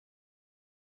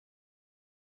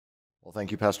Well,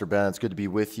 thank you, Pastor Ben. It's good to be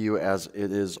with you, as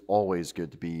it is always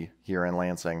good to be here in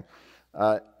Lansing.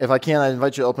 If I can, I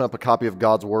invite you to open up a copy of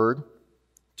God's Word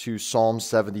to Psalm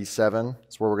 77.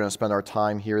 It's where we're going to spend our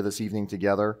time here this evening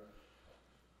together.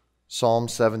 Psalm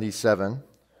 77.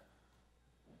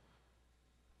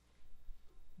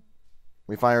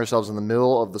 We find ourselves in the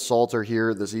middle of the Psalter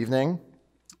here this evening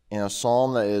in a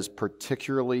psalm that is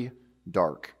particularly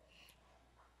dark.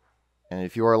 And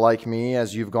if you are like me,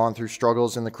 as you've gone through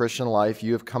struggles in the Christian life,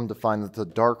 you have come to find that the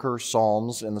darker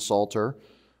psalms in the Psalter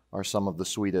are some of the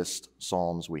sweetest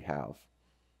psalms we have.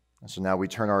 And so now we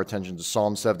turn our attention to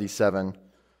Psalm 77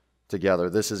 together.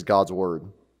 This is God's Word.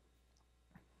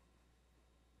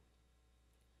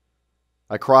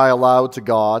 I cry aloud to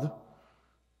God,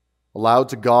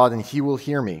 and He will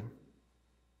hear me.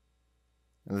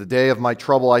 In the day of my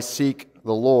trouble I seek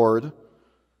the Lord.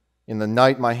 In the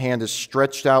night my hand is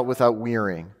stretched out without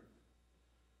wearying.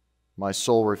 My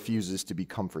soul refuses to be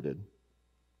comforted.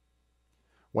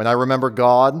 When I remember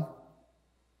God,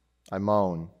 I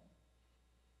moan.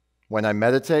 When I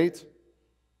meditate,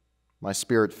 my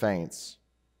spirit faints.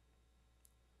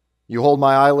 You hold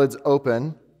my eyelids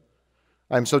open.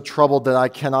 I am so troubled that I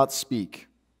cannot speak.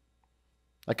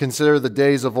 I consider the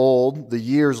days of old, the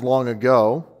years long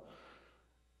ago.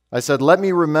 I said, let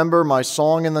me remember my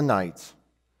song in the night.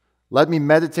 Let me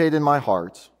meditate in my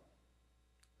heart.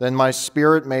 Then my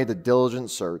spirit made a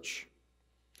diligent search.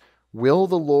 Will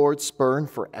the Lord spurn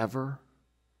forever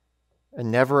and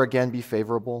never again be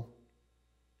favorable?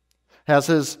 Has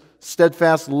His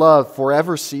steadfast love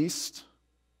forever ceased?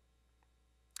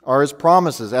 Are His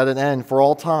promises at an end for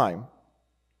all time?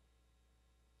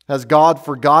 Has God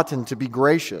forgotten to be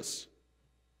gracious?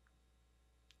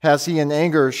 Has He in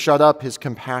anger shut up His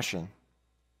compassion?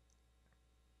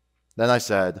 Then I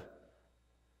said,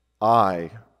 I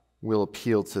will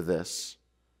appeal to this,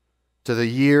 to the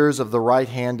years of the right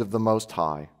hand of the Most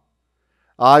High.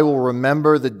 I will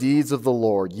remember the deeds of the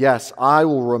Lord. Yes, I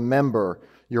will remember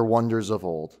your wonders of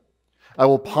old. I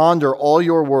will ponder all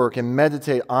your work and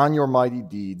meditate on your mighty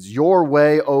deeds. Your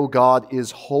way, O God,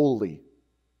 is holy.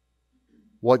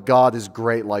 What God is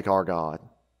great like our God?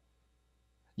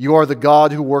 You are the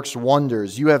God who works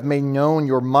wonders. You have made known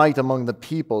your might among the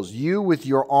peoples. You with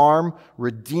your arm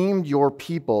redeemed your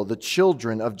people, the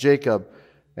children of Jacob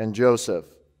and Joseph.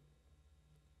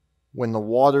 When the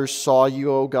waters saw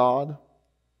you, O God,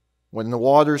 when the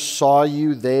waters saw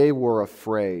you, they were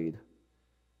afraid.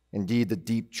 Indeed, the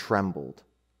deep trembled.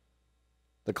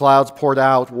 The clouds poured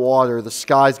out water. The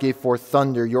skies gave forth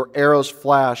thunder. Your arrows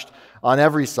flashed on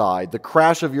every side. The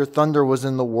crash of your thunder was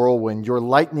in the whirlwind. Your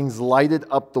lightnings lighted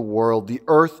up the world. The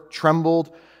earth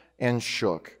trembled and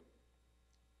shook.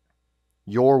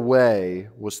 Your way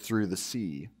was through the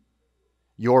sea,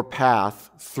 your path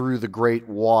through the great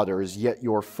waters, yet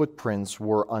your footprints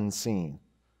were unseen.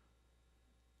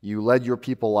 You led your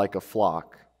people like a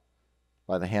flock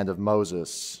by the hand of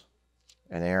Moses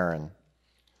and Aaron.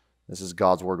 This is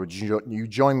God's word. Would you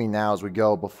join me now as we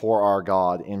go before our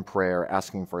God in prayer,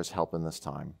 asking for His help in this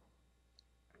time?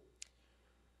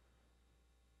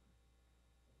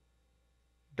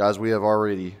 Guys, we have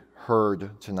already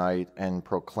heard tonight and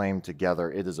proclaimed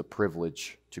together, it is a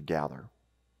privilege to gather.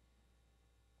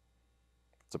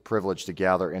 It's a privilege to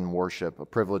gather in worship, a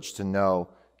privilege to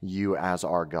know you as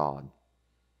our God.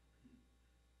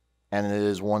 And it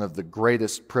is one of the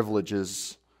greatest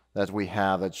privileges that we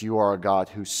have, that you are a God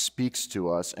who speaks to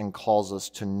us and calls us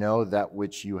to know that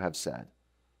which you have said.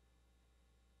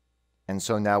 And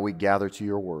so now we gather to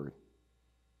your word.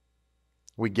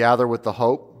 We gather with the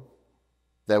hope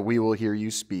that we will hear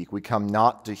you speak. We come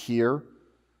not to hear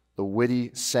the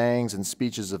witty sayings and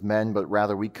speeches of men, but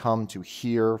rather we come to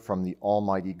hear from the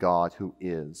Almighty God who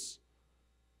is.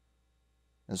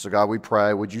 And so, God, we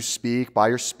pray, would you speak by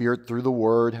your Spirit through the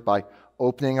word, by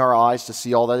opening our eyes to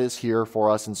see all that is here for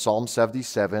us in Psalm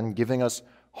 77, giving us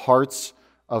hearts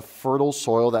of fertile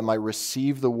soil that might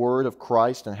receive the word of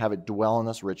Christ and have it dwell in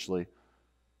us richly.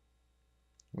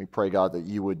 We pray, God, that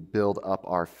you would build up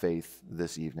our faith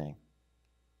this evening,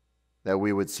 that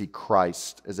we would see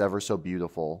Christ as ever so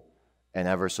beautiful and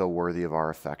ever so worthy of our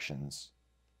affections.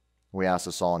 We ask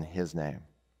this all in His name.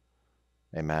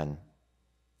 Amen.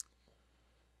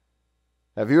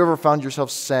 Have you ever found yourself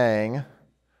saying,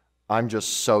 I'm just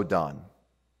so done?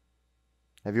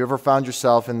 Have you ever found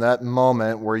yourself in that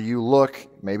moment where you look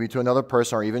maybe to another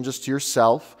person or even just to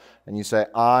yourself and you say,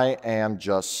 I am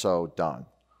just so done?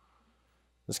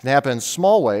 This can happen in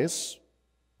small ways,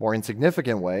 more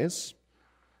insignificant ways.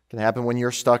 It can happen when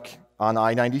you're stuck on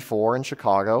I-94 in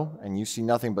Chicago and you see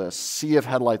nothing but a sea of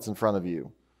headlights in front of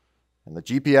you. And the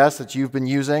GPS that you've been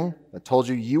using that told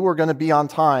you you were going to be on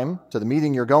time to the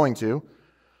meeting you're going to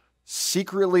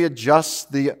secretly adjusts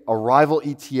the arrival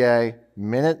ETA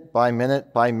minute by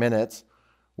minute by minute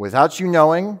without you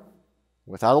knowing,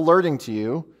 without alerting to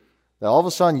you, that all of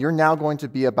a sudden you're now going to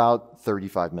be about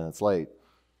 35 minutes late.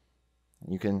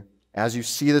 You can, as you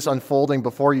see this unfolding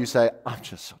before you, say, I'm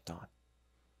just so done.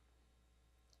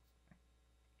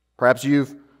 Perhaps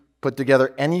you've put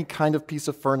together any kind of piece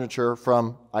of furniture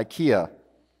from IKEA,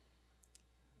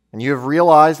 and you have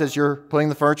realized as you're putting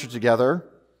the furniture together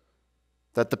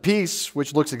that the piece,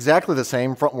 which looks exactly the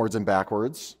same frontwards and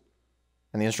backwards,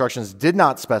 and the instructions did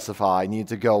not specify needed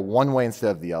to go one way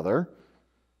instead of the other,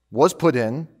 was put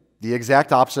in the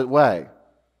exact opposite way.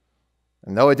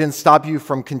 And though it didn't stop you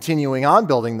from continuing on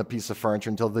building the piece of furniture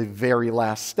until the very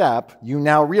last step, you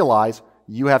now realize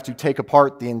you have to take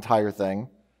apart the entire thing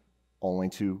only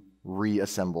to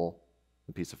reassemble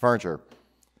the piece of furniture.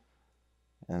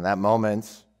 And in that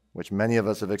moment, which many of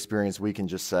us have experienced, we can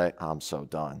just say, I'm so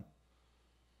done.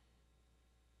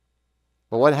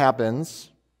 But what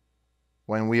happens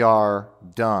when we are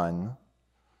done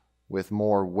with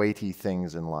more weighty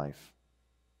things in life?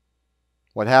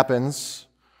 What happens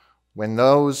when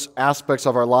those aspects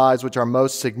of our lives which are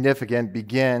most significant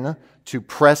begin to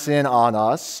press in on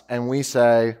us and we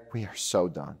say, we are so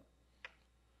done?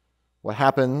 What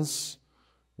happens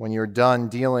when you're done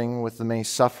dealing with the many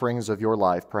sufferings of your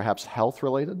life, perhaps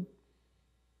health-related,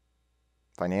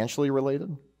 financially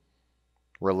related,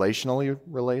 relationally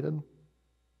related?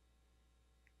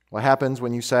 What happens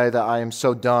when you say that I am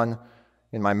so done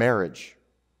in my marriage?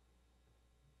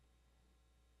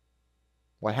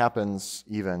 What happens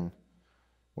even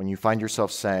when you find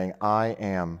yourself saying, I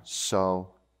am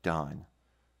so done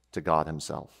to God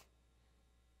Himself?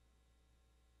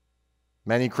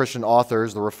 Many Christian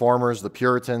authors, the Reformers, the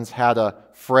Puritans, had a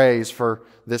phrase for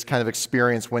this kind of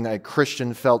experience when a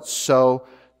Christian felt so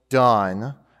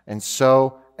done and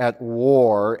so at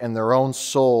war in their own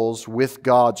souls with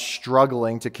God,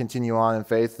 struggling to continue on in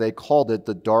faith. They called it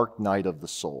the dark night of the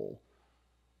soul.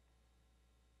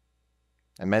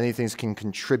 And many things can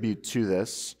contribute to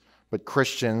this, but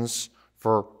Christians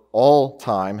for all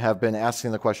time have been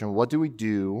asking the question, what do we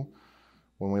do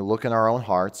when we look in our own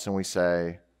hearts and we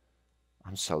say,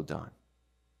 I'm so done.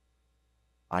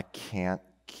 I can't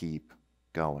keep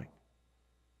going.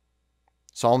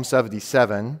 Psalm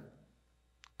 77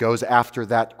 goes after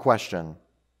that question.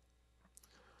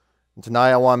 And tonight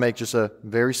I want to make just a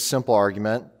very simple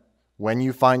argument. When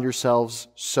you find yourselves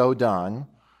so done,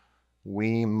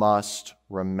 we must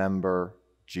remember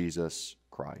Jesus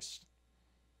Christ.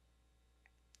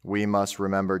 We must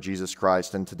remember Jesus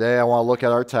Christ. And today I want to look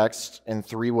at our text in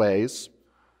three ways.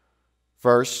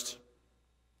 First,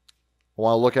 I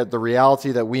want to look at the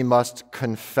reality that we must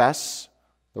confess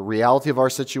the reality of our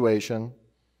situation.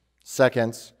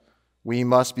 Second, we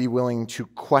must be willing to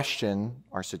question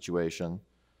our situation.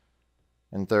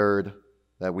 And third,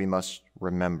 that we must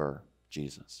remember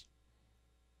Jesus.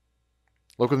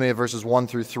 Look with me at verses 1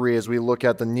 through 3 as we look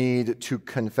at the need to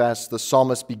confess. The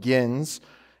psalmist begins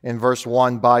in verse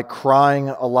 1 by crying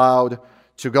aloud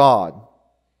to God.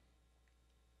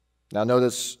 Now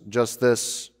notice just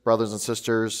this, brothers and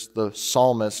sisters, the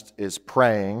psalmist is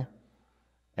praying,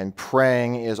 and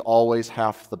praying is always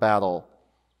half the battle.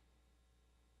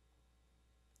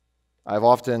 I've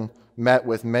often met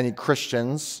with many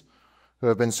Christians who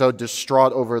have been so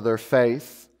distraught over their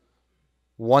faith,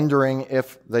 wondering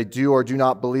if they do or do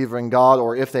not believe in God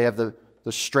or if they have the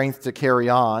strength to carry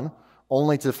on,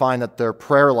 only to find that their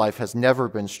prayer life has never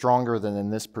been stronger than in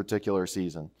this particular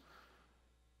season.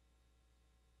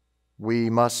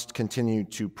 We must continue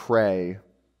to pray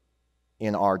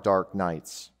in our dark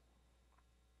nights.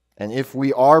 And if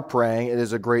we are praying, it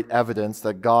is a great evidence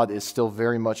that God is still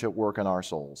very much at work in our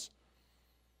souls.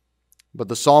 But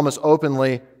the psalmist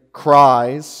openly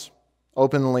cries,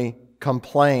 openly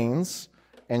complains,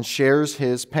 and shares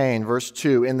his pain. Verse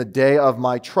 2, in the day of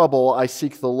my trouble I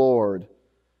seek the Lord.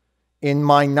 In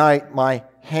my night my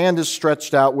hand is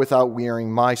stretched out without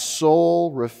wearying. My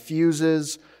soul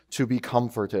refuses to be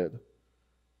comforted.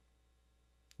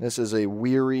 This is a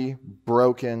weary,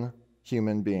 broken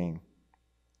human being.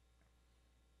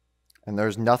 And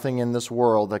there's nothing in this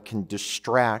world that can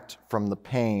distract from the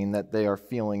pain that they are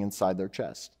feeling inside their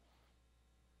chest.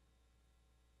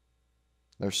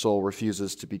 Their soul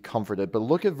refuses to be comforted. But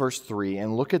look at verse 3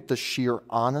 and look at the sheer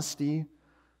honesty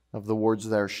of the words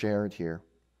that are shared here.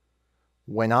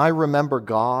 When I remember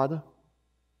God,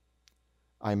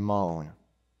 I moan.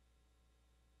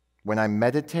 When I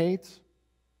meditate,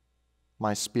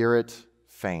 my spirit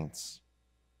faints.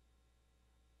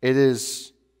 It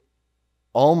is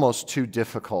almost too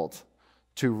difficult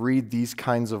to read these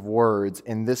kinds of words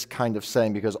in this kind of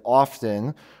setting, because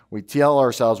often we tell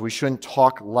ourselves we shouldn't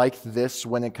talk like this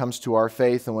when it comes to our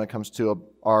faith and when it comes to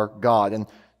our God. And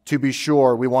to be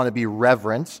sure, we want to be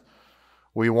reverent.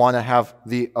 We want to have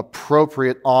the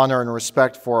appropriate honor and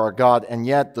respect for our God. And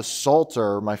yet the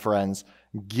Psalter, my friends,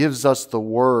 gives us the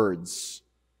words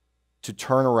to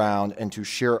turn around and to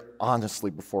share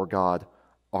honestly before God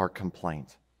our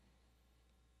complaint.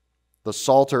 The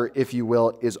Psalter, if you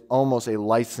will, is almost a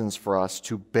license for us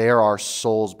to bear our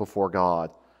souls before God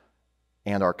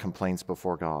and our complaints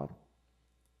before God.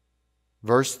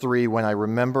 Verse 3, when I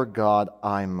remember God,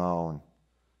 I moan.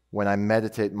 When I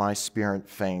meditate, my spirit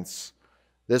faints.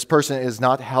 This person is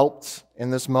not helped in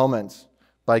this moment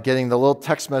by getting the little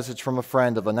text message from a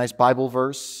friend of a nice Bible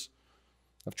verse,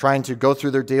 of trying to go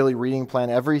through their daily reading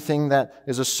plan. Everything that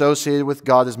is associated with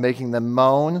God is making them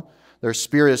moan. Their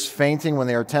spirit is fainting when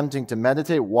they are attempting to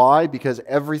meditate. Why? Because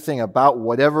everything about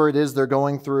whatever it is they're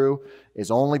going through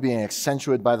is only being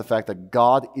accentuated by the fact that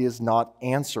God is not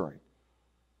answering.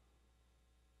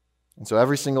 And so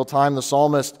every single time the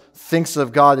psalmist thinks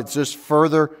of God, it's just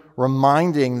further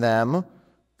reminding them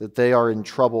that they are in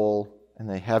trouble and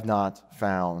they have not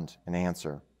found an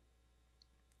answer.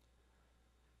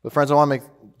 But friends, I want to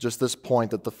make just this point,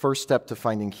 that the first step to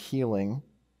finding healing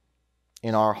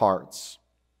in our hearts,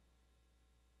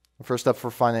 the first step for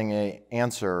finding an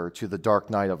answer to the dark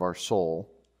night of our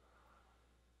soul,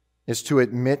 is to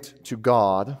admit to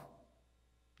God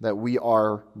that we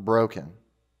are broken.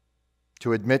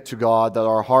 To admit to God that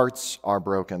our hearts are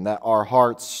broken, that our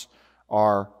hearts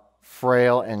are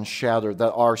frail and shattered,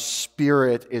 that our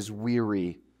spirit is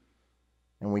weary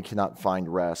and we cannot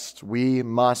find rest. We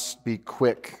must be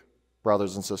quick,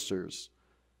 brothers and sisters,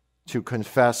 to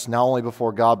confess not only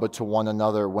before God but to one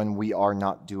another when we are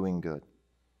not doing good.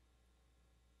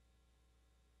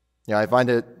 Yeah, I find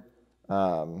it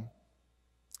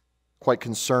quite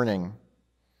concerning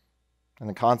in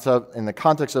the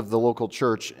context of the local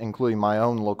church, including my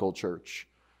own local church.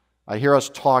 I hear us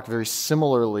talk very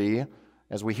similarly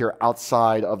as we hear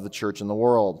outside of the church in the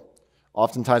world.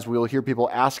 Oftentimes we will hear people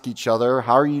ask each other,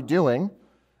 how are you doing?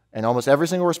 And almost every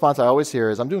single response I always hear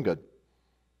is, I'm doing good.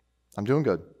 I'm doing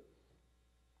good.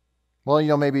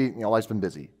 Well, maybe life's been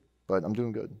busy, but I'm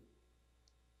doing good.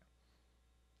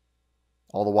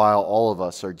 All the while, all of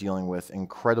us are dealing with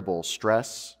incredible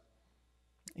stress,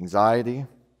 anxiety.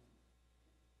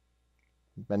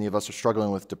 Many of us are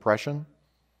struggling with depression.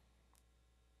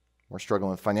 We're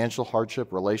struggling with financial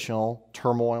hardship, relational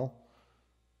turmoil.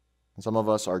 And some of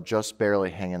us are just barely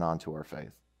hanging on to our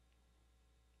faith.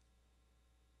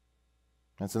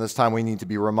 And so this time we need to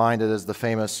be reminded, as the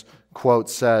famous quote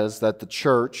says, that the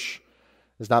church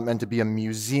is not meant to be a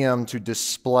museum to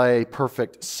display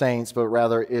perfect saints, but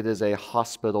rather it is a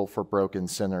hospital for broken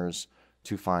sinners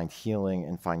to find healing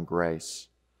and find grace.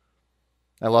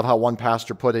 I love how one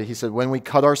pastor put it. He said, when we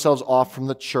cut ourselves off from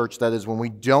the church, that is, when we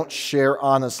don't share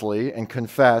honestly and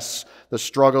confess the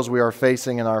struggles we are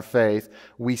facing in our faith,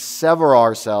 we sever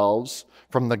ourselves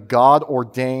from the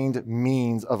God-ordained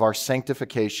means of our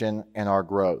sanctification and our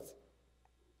growth.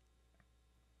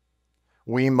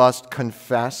 We must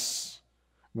confess,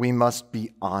 we must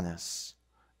be honest,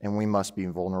 and we must be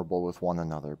vulnerable with one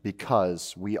another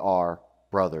because we are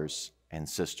brothers and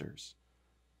sisters.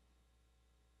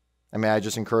 And may I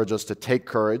just encourage us to take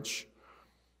courage,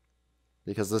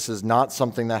 because this is not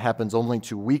something that happens only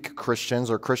to weak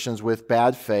Christians or Christians with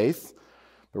bad faith,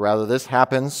 but rather this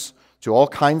happens to all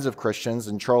kinds of Christians.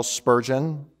 And Charles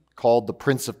Spurgeon, called the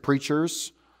Prince of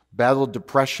Preachers, battled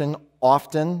depression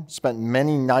often, spent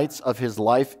many nights of his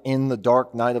life in the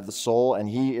dark night of the soul, and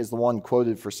he is the one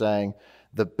quoted for saying,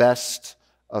 "The best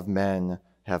of men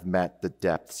have met the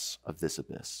depths of this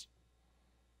abyss."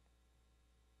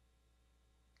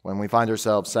 When we find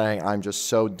ourselves saying, I'm just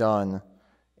so done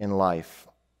in life,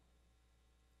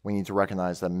 we need to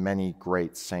recognize that many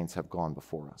great saints have gone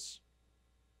before us.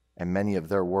 And many of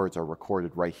their words are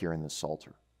recorded right here in this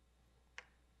Psalter.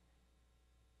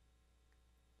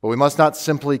 But we must not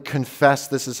simply confess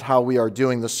this is how we are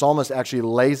doing. The psalmist actually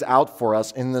lays out for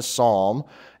us in this psalm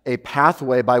a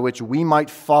pathway by which we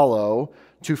might follow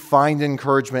to find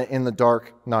encouragement in the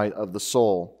dark night of the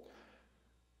soul.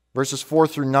 Verses 4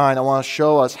 through 9, I want to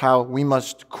show us how we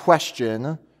must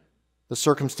question the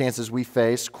circumstances we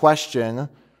face, question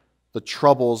the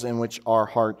troubles in which our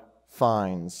heart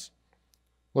finds.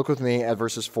 Look with me at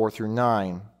verses 4 through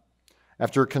 9.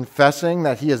 After confessing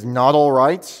that he is not all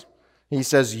right, he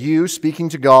says, "You, speaking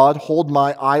to God, hold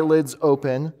my eyelids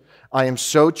open. I am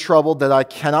so troubled that I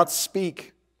cannot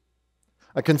speak.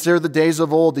 I considered the days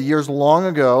of old, the years long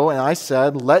ago, and I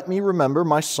said, let me remember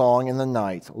my song in the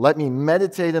night. Let me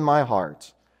meditate in my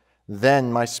heart.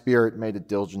 Then my spirit made a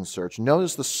diligent search.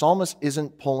 Notice the psalmist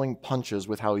isn't pulling punches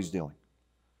with how he's doing.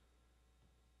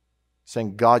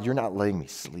 Saying, God, you're not letting me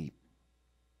sleep.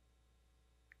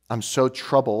 I'm so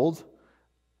troubled,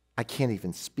 I can't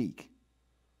even speak.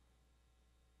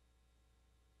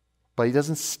 But he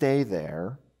doesn't stay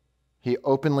there. He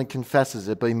openly confesses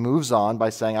it, but he moves on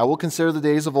by saying, I will consider the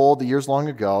days of old, the years long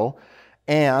ago.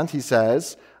 And he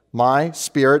says, my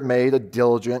spirit made a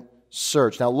diligent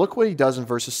search. Now look what he does in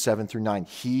verses 7 through 9.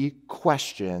 He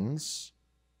questions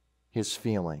his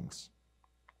feelings.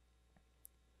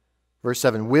 Verse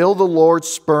 7, will the Lord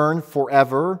spurn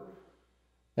forever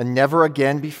and never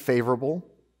again be favorable?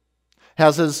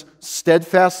 Has his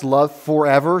steadfast love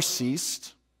forever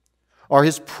ceased? Are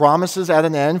his promises at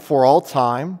an end for all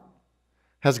time?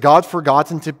 Has God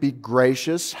forgotten to be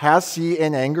gracious? Has he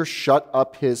in anger shut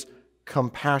up his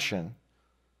compassion?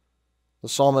 The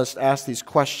psalmist asks these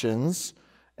questions,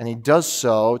 and he does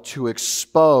so to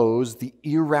expose the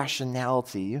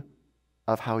irrationality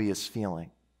of how he is feeling.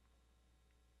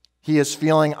 He is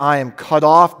feeling, I am cut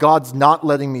off. God's not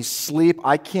letting me sleep.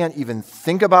 I can't even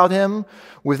think about him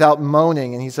without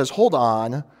moaning. And he says, hold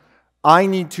on. I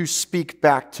need to speak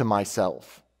back to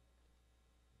myself.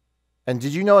 And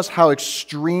did you notice how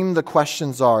extreme the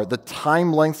questions are? The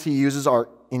time lengths he uses are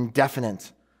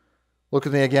indefinite. Look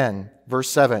with me again.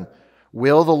 Verse 7.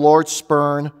 Will the Lord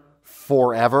spurn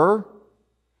forever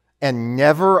and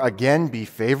never again be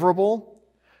favorable?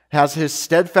 Has his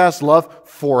steadfast love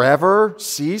forever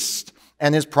ceased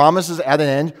and his promises at an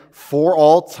end for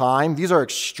all time? These are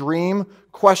extreme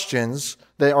questions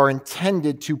that are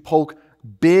intended to poke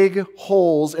big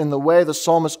holes in the way the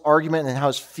psalmist's argument and how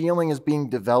his feeling is being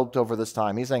developed over this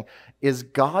time. He's saying, is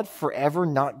God forever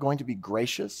not going to be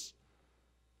gracious?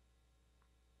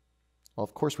 Well,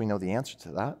 of course we know the answer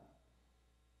to that.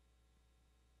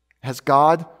 Has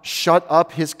God shut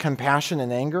up his compassion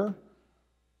and anger?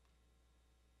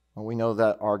 Well, we know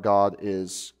that our God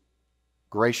is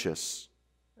gracious,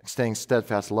 extending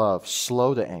steadfast love,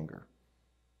 slow to anger,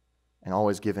 and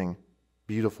always giving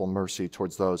beautiful mercy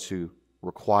towards those who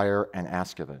require and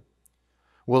ask of it.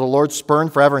 Will the Lord spurn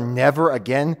forever, never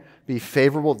again be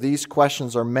favorable? These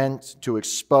questions are meant to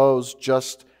expose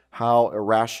just how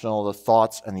irrational the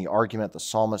thoughts and the argument the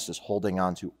psalmist is holding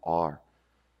on to are.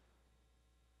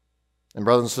 And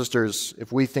brothers and sisters,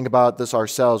 if we think about this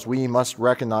ourselves, we must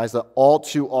recognize that all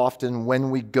too often when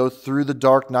we go through the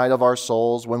dark night of our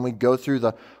souls, when we go through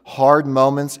the hard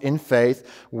moments in faith,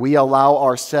 we allow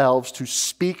ourselves to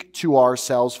speak to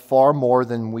ourselves far more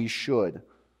than we should.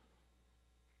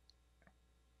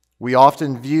 We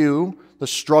often view the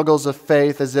struggles of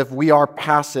faith as if we are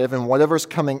passive and whatever's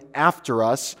coming after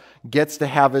us gets to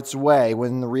have its way,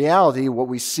 when in reality, what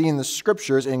we see in the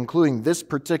Scriptures, including this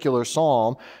particular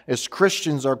psalm, is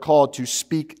Christians are called to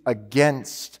speak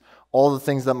against all the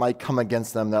things that might come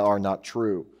against them that are not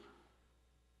true.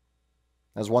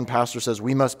 As one pastor says,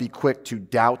 we must be quick to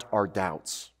doubt our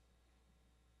doubts.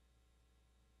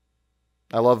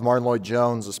 I love Martin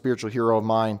Lloyd-Jones, a spiritual hero of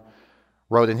mine,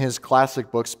 wrote in his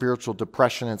classic book, Spiritual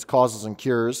Depression, Its Causes and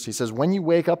Cures, he says, when you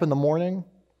wake up in the morning,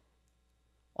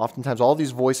 oftentimes all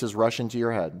these voices rush into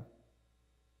your head.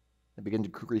 They begin to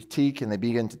critique and they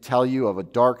begin to tell you of a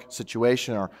dark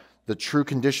situation or the true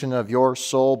condition of your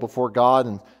soul before God,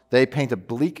 and they paint a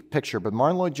bleak picture. But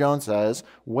Martin Lloyd-Jones says,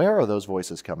 where are those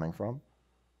voices coming from?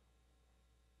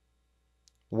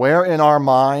 Where in our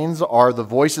minds are the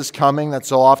voices coming that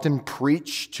so often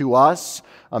preach to us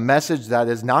a message that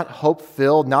is not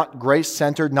hope-filled, not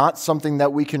grace-centered, not something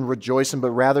that we can rejoice in,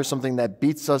 but rather something that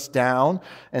beats us down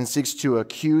and seeks to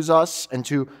accuse us and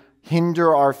to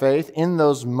hinder our faith? In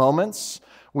those moments,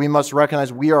 we must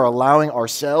recognize we are allowing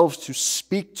ourselves to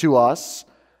speak to us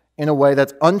in a way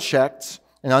that's unchecked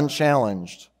and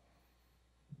unchallenged.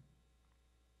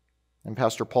 And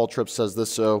Pastor Paul Tripp says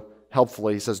this so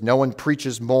helpfully. He says, no one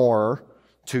preaches more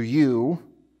to you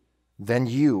than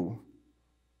you.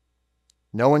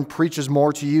 No one preaches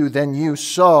more to you than you.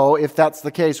 So, if that's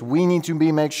the case, we need to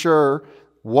make sure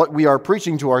what we are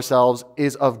preaching to ourselves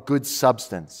is of good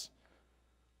substance.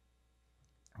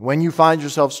 When you find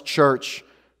yourselves, church,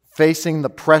 facing the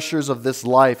pressures of this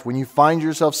life, when you find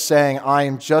yourself saying, I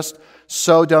am just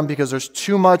so done because there's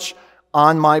too much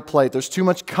on my plate, there's too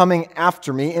much coming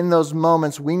after me, in those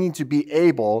moments, we need to be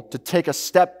able to take a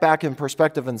step back in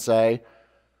perspective and say,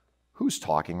 who's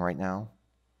talking right now?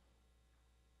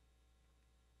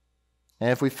 And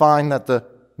if we find that the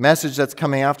message that's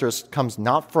coming after us comes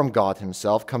not from God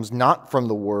himself, comes not from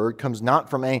the Word, comes not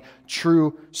from a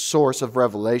true source of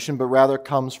revelation, but rather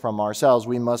comes from ourselves.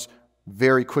 We must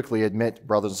very quickly admit,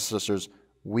 brothers and sisters,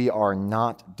 we are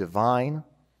not divine,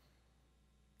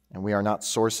 and we are not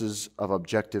sources of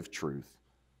objective truth.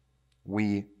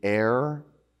 We err,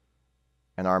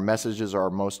 and our messages are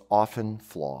most often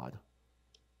flawed.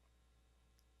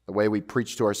 The way we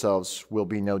preach to ourselves will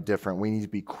be no different. We need to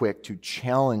be quick to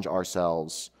challenge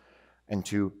ourselves and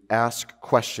to ask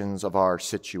questions of our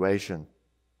situation.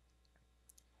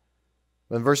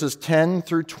 In verses 10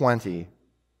 through 20,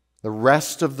 the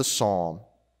rest of the psalm,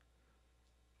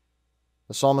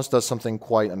 the psalmist does something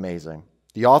quite amazing.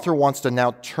 The author wants to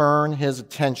now turn his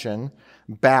attention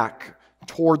back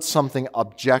towards something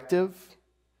objective,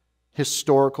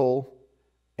 historical,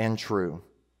 and true.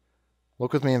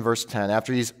 Look with me in verse 10.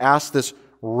 After he's asked this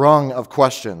rung of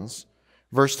questions,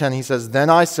 verse 10, he says,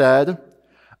 "Then I said,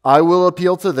 I will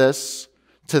appeal to this,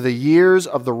 to the years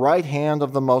of the right hand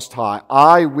of the Most High.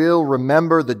 I will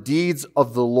remember the deeds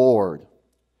of the Lord.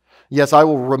 Yes, I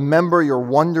will remember your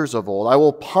wonders of old. I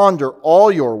will ponder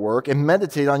all your work and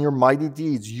meditate on your mighty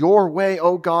deeds. Your way,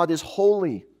 O God, is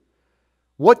holy.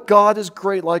 What God is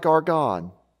great like our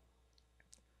God?"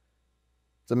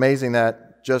 It's amazing that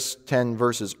just 10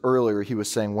 verses earlier, he was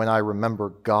saying, when I remember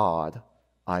God,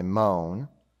 I moan.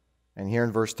 And here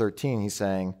in verse 13, he's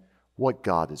saying, what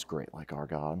God is great like our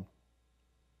God?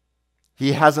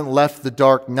 He hasn't left the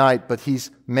dark night, but he's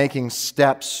making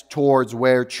steps towards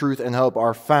where truth and hope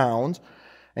are found.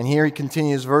 And here he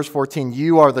continues, verse 14,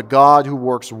 "You are the God who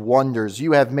works wonders.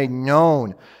 You have made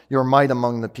known your might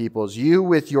among the peoples. You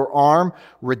with your arm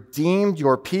redeemed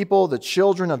your people, the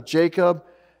children of Jacob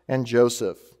and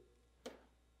Joseph."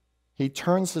 He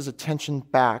turns his attention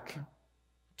back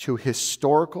to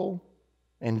historical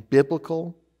and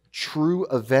biblical true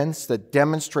events that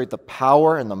demonstrate the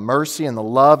power and the mercy and the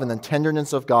love and the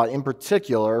tenderness of God. In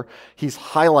particular, he's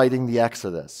highlighting the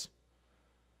Exodus.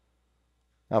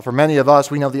 Now, for many of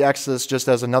us, we know the Exodus just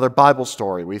as another Bible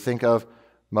story. We think of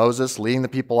Moses leading the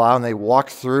people out, and they walk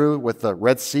through with the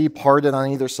Red Sea parted on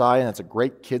either side, and it's a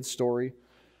great kid's story.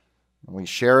 And we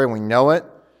share it, and we know it.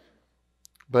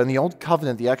 But in the Old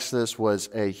Covenant, the Exodus was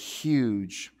a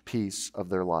huge piece of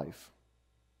their life.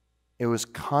 It was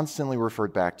constantly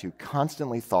referred back to,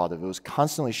 constantly thought of. It was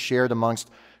constantly shared amongst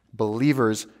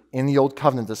believers in the Old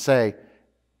Covenant to say,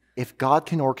 if God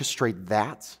can orchestrate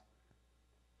that,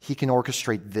 he can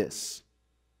orchestrate this.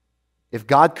 If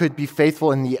God could be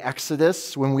faithful in the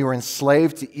Exodus when we were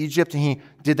enslaved to Egypt and he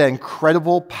did that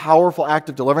incredible, powerful act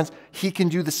of deliverance, he can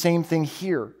do the same thing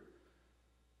here.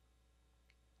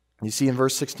 You see in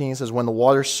verse 16, it says, "When the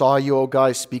waters saw you, O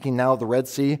God," speaking now of the Red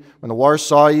Sea, "when the waters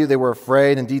saw you, they were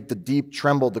afraid. Indeed, the deep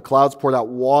trembled. The clouds poured out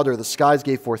water. The skies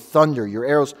gave forth thunder. Your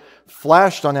arrows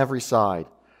flashed on every side.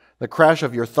 The crash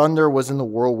of your thunder was in the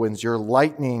whirlwinds. Your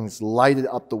lightnings lighted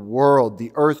up the world.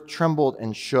 The earth trembled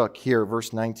and shook." Here,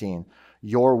 verse 19,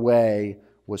 "Your way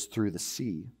was through the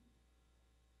sea,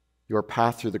 your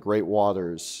path through the great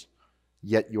waters,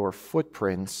 yet your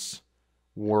footprints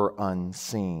were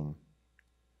unseen."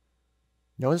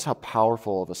 Notice how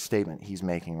powerful of a statement he's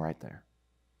making right there.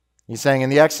 He's saying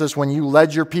in the Exodus, when you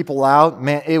led your people out,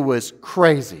 man, it was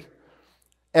crazy.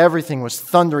 Everything was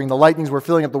thundering. The lightnings were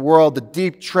filling up the world. The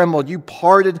deep trembled. You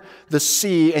parted the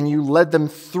sea and you led them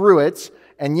through it.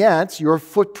 And yet your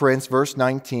footprints, verse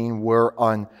 19, were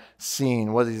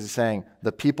unseen. What is he saying?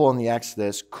 The people in the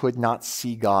Exodus could not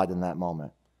see God in that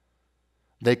moment.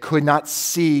 They could not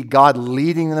see God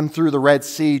leading them through the Red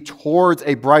Sea towards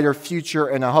a brighter future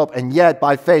and a hope. And yet,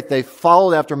 by faith, they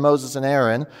followed after Moses and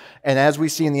Aaron. And as we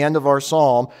see in the end of our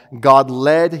psalm, God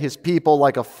led his people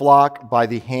like a flock by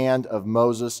the hand of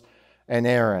Moses and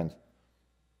Aaron.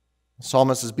 The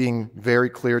psalmist is being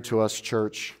very clear to us,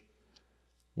 church.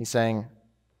 He's saying,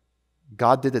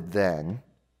 God did it then,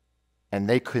 and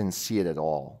they couldn't see it at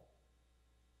all.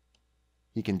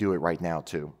 He can do it right now,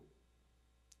 too.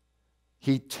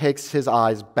 He takes his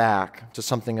eyes back to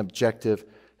something objective,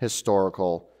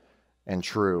 historical, and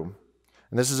true.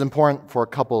 And this is important for a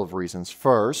couple of reasons.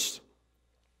 First,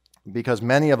 because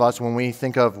many of us, when we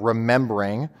think of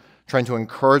remembering, trying to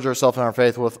encourage ourselves in our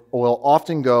faith, will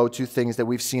often go to things that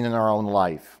we've seen in our own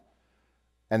life.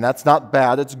 And that's not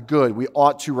bad, it's good. We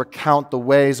ought to recount the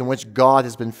ways in which God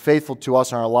has been faithful to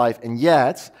us in our life. And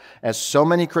yet, as so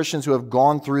many Christians who have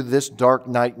gone through this dark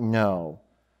night know,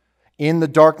 in the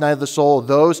dark night of the soul,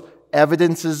 those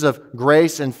evidences of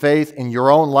grace and faith in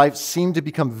your own life seem to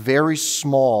become very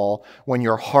small when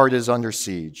your heart is under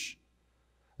siege.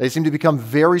 They seem to become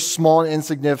very small and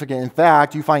insignificant. In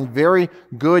fact, you find very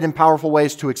good and powerful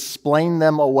ways to explain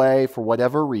them away for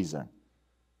whatever reason.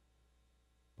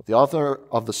 But the author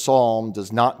of the psalm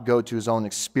does not go to his own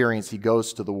experience. He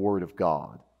goes to the Word of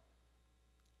God.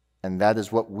 And that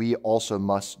is what we also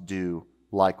must do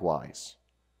likewise.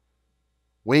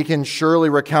 We can surely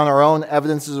recount our own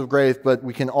evidences of grace, but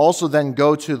we can also then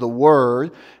go to the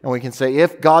Word and we can say,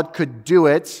 if God could do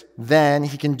it, then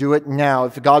He can do it now.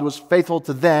 If God was faithful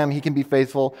to them, He can be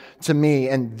faithful to me.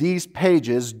 And these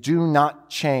pages do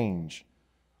not change.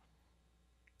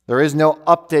 There is no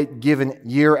update given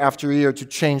year after year to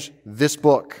change this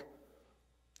book.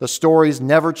 The stories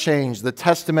never change. The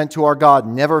testament to our God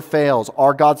never fails.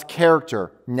 Our God's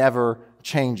character never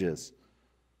changes.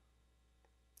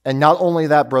 And not only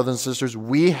that, brothers and sisters,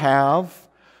 we have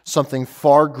something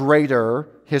far greater,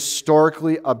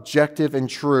 historically objective and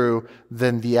true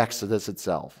than the Exodus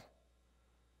itself.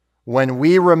 When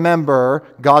we remember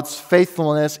God's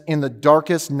faithfulness in the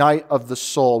darkest night of the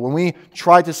soul, when we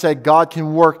try to say God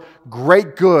can work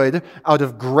great good out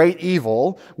of great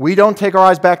evil, we don't take our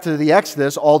eyes back to the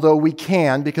Exodus, although we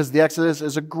can, because the Exodus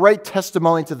is a great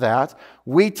testimony to that.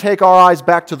 We take our eyes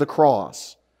back to the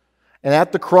cross. And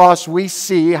at the cross, we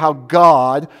see how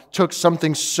God took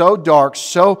something so dark,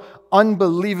 so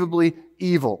unbelievably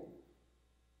evil,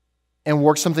 and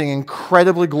worked something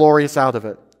incredibly glorious out of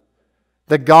it.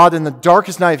 That God, in the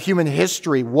darkest night of human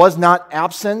history, was not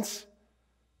absent,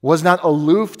 was not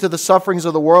aloof to the sufferings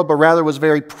of the world, but rather was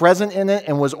very present in it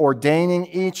and was ordaining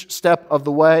each step of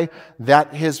the way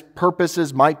that His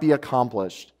purposes might be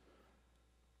accomplished.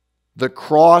 The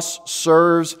cross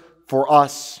serves for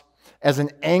us as an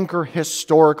anchor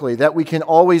historically that we can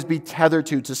always be tethered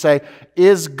to say,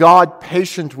 is God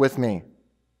patient with me?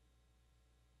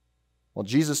 Well,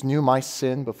 Jesus knew my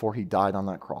sin before He died on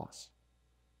that cross.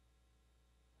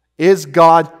 Is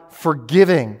God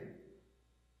forgiving?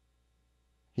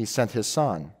 He sent His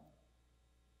Son.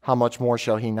 How much more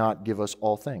shall He not give us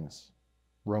all things?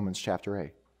 Romans chapter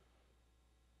 8.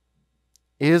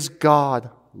 Is God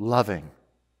loving?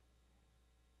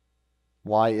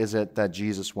 Why is it that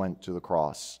Jesus went to the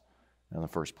cross in the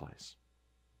first place?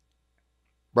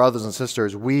 Brothers and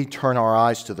sisters, we turn our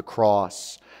eyes to the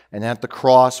cross, and at the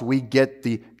cross we get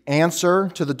the answer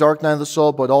to the dark night of the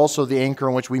soul, but also the anchor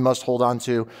in which we must hold on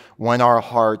to when our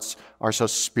hearts are so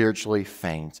spiritually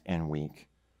faint and weak.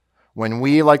 When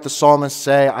we, like the psalmist,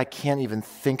 say, I can't even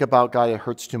think about God, it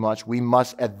hurts too much, we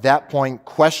must at that point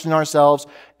question ourselves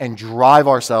and drive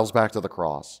ourselves back to the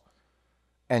cross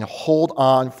and hold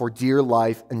on for dear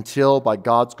life until, by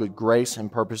God's good grace and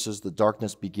purposes, the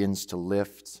darkness begins to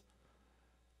lift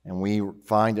and we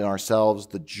find in ourselves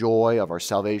the joy of our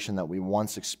salvation that we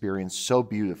once experienced so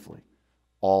beautifully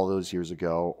all those years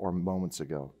ago or moments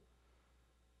ago.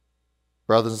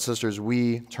 Brothers and sisters,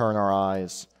 we turn our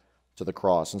eyes to the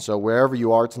cross. And so wherever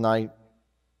you are tonight,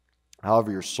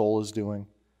 however your soul is doing,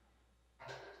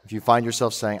 if you find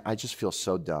yourself saying, I just feel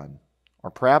so done,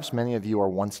 or perhaps many of you are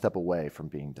one step away from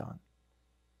being done.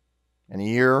 In a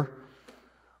year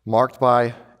marked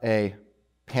by a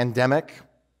pandemic,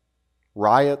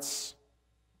 riots,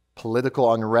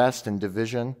 political unrest, and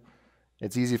division,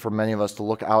 it's easy for many of us to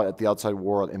look out at the outside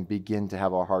world and begin to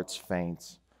have our hearts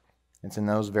faint. It's in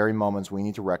those very moments we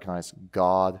need to recognize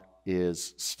God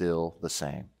is still the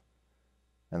same,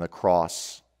 and the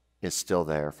cross is still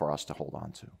there for us to hold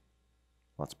on to.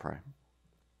 Let's pray.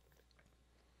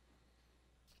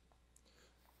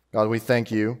 God, we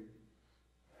thank You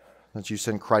that You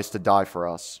sent Christ to die for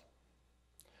us.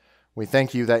 We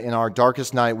thank You that in our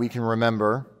darkest night we can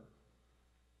remember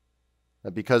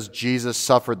that because Jesus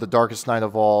suffered the darkest night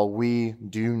of all, we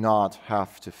do not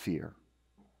have to fear.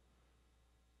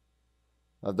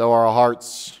 That though our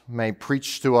hearts may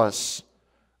preach to us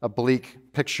a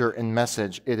bleak picture and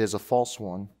message, it is a false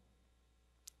one.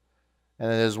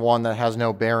 And it is one that has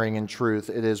no bearing in truth.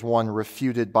 It is one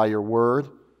refuted by Your word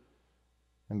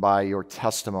and by Your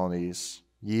testimonies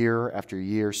year after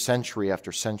year, century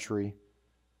after century,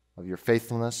 of Your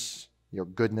faithfulness, Your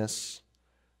goodness,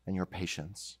 and Your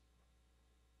patience.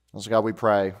 And so God, we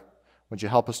pray, would You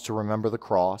help us to remember the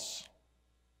cross,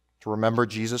 to remember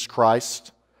Jesus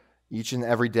Christ each and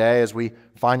every day as we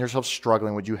find ourselves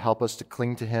struggling. Would You help us to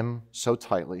cling to Him so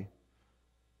tightly,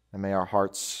 and may our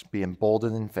hearts be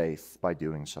emboldened in faith by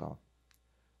doing so.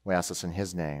 We ask this in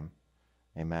His name.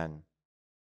 Amen.